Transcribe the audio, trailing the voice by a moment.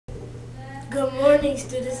Good morning,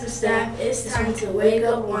 students and staff. It's time to wake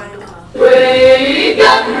up, wine cough. Wake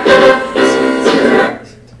up!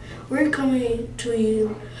 We're coming to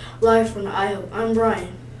you live from the IHOP. I'm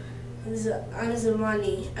Brian. I'm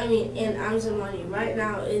Zamani. I'm Zamani. Right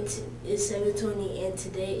now it's 7:20 and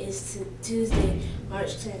today is Tuesday,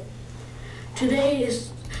 March 10th. Today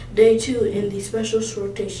is day 2 in the special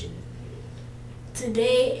rotation.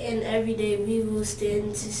 Today and every day we will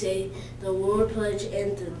stand to say the war pledge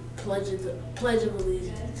and the pledge of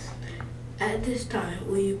allegiance. At this time,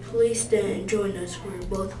 will you please stand and join us for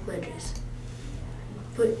both pledges?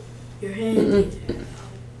 Put your hand together.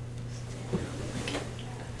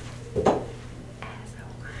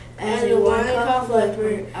 As a wine-cough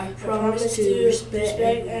leopard, I promise to respect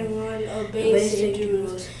everyone, obey safety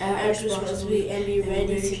rules, act responsibly, and be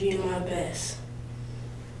ready to do my best.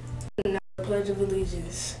 Now, the Pledge of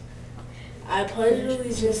Allegiance. I pledge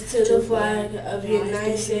allegiance to the flag of the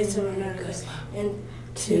United States of America and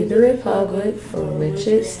To the republic for which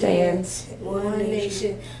it stands, one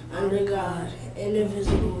nation, under God,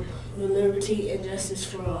 indivisible, with liberty and justice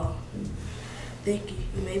for all. Thank you.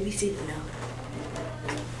 You may be seated now.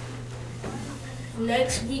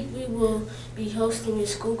 Next week we will be hosting a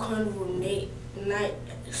school carnival night.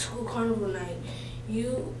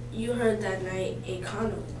 You heard that night, a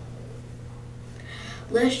carnival.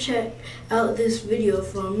 Let's check out this video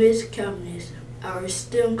from Ms. Calvinist, our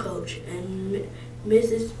STEM coach, and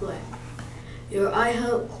Mrs. Black, your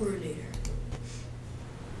iHelp coordinator.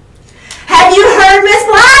 Have you heard, Miss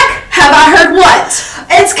Black? Have I heard what?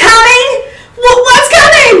 It's coming. What's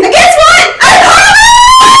coming? Guess what? A carnival!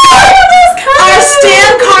 Our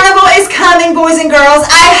STEM carnival is coming, boys and girls.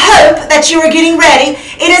 I hope that you are getting ready.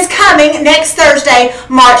 It is coming next Thursday,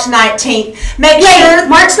 March 19th. Make sure.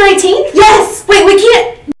 March 19th? Yes. Wait, we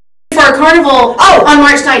can't for a carnival on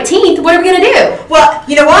March 19th. What are we going to do? Well,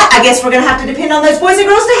 you know what? I guess we're going to have to depend on those boys and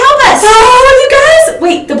girls to help us. Oh, you guys.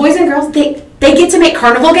 Wait, the boys and girls, they get to make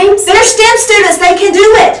carnival games? They're STEM students. They can do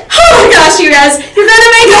it. Oh my gosh, you guys. You're going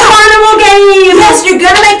to make a carnival game. Yes, you're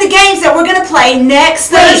going to make the games that we're going to play next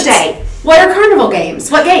Thursday. What are carnival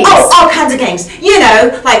games? What games? Oh, all kinds of games. You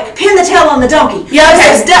know, like pin the tail on the donkey. Yeah,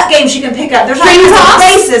 okay. There's duck games you can pick up. There's Ring toss?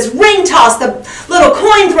 races, ring toss, the little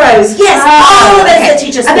coin throws. Yes, all of those that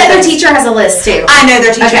teach us. I bet their teacher has a list too. I know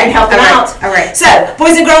their teacher can help them out. All right. So,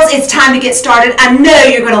 boys and girls, it's time to get started. I know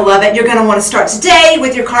you're going to love it. You're going to want to start today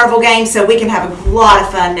with your carnival game so we can have a lot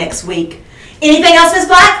of fun next week. Anything else, Miss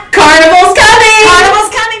Black? Carnival's coming!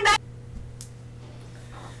 Carnival's coming back.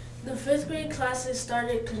 The 5th grade classes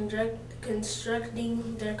started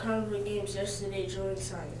constructing their carnival games yesterday during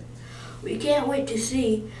science. We can't wait to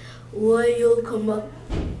see what you'll come up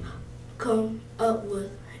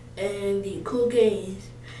with and the cool games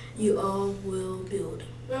you all will build.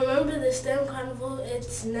 Remember the STEM Carnival,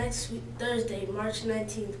 it's next week, Thursday, March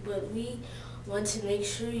 19th, but we want to make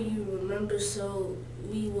sure you remember, so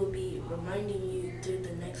we will be reminding you through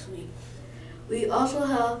the next week. We also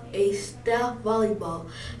have a staff volleyball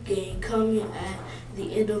game coming at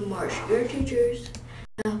the end of March. Your teachers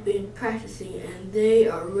have been practicing and they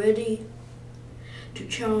are ready to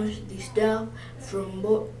challenge the staff from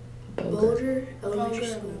Boulder Elementary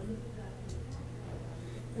School.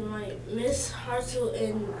 Miss Hartzell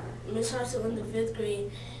in the 5th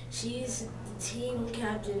grade, she's the team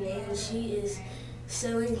captain and she is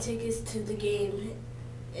selling tickets to the game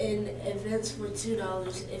in events for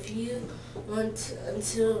 $2. If you want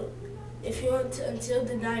until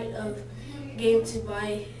the night of game to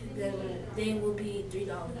buy them, they will be $3.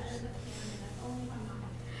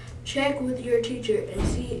 Check with your teacher and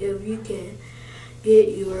see if you can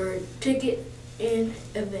get your ticket in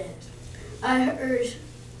advance. I heard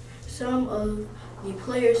some of the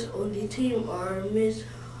players on the team are Miss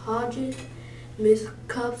Hodges, Miss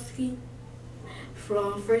Kopsky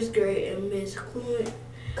from 1st grade, and Miss Cullen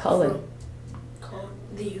from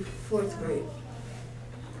the 4th grade.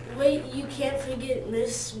 Wait, you can't forget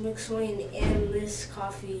Miss McSwain and Miss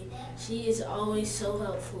Coffee. She is always so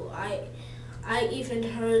helpful. I even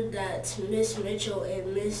heard that Miss Mitchell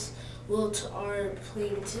and Miss Wilt are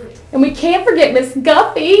playing too. And we can't forget Miss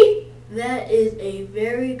Guppy. That is a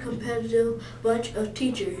very competitive bunch of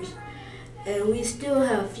teachers, and we still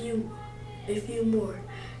have a few more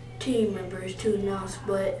team members to announce,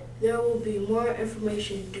 but there will be more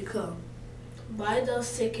information to come. Buy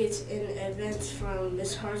those tickets in advance from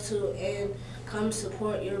Miss Hartzell and come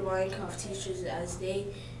support your Weinkauf teachers as they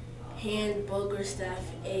hand Boger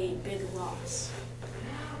staff a big loss.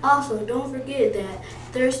 Also, don't forget that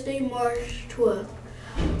Thursday, March 12th,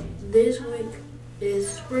 this week is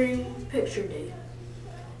Spring Picture Day.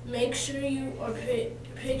 Make sure you are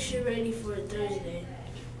picture ready for Thursday.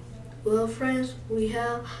 Well, friends, we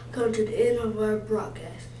have come to the end of our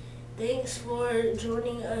broadcast. Thanks for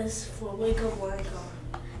joining us for Wake Up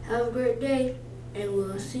Wycombe. Have a great day, and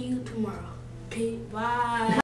we'll see you tomorrow. Bye.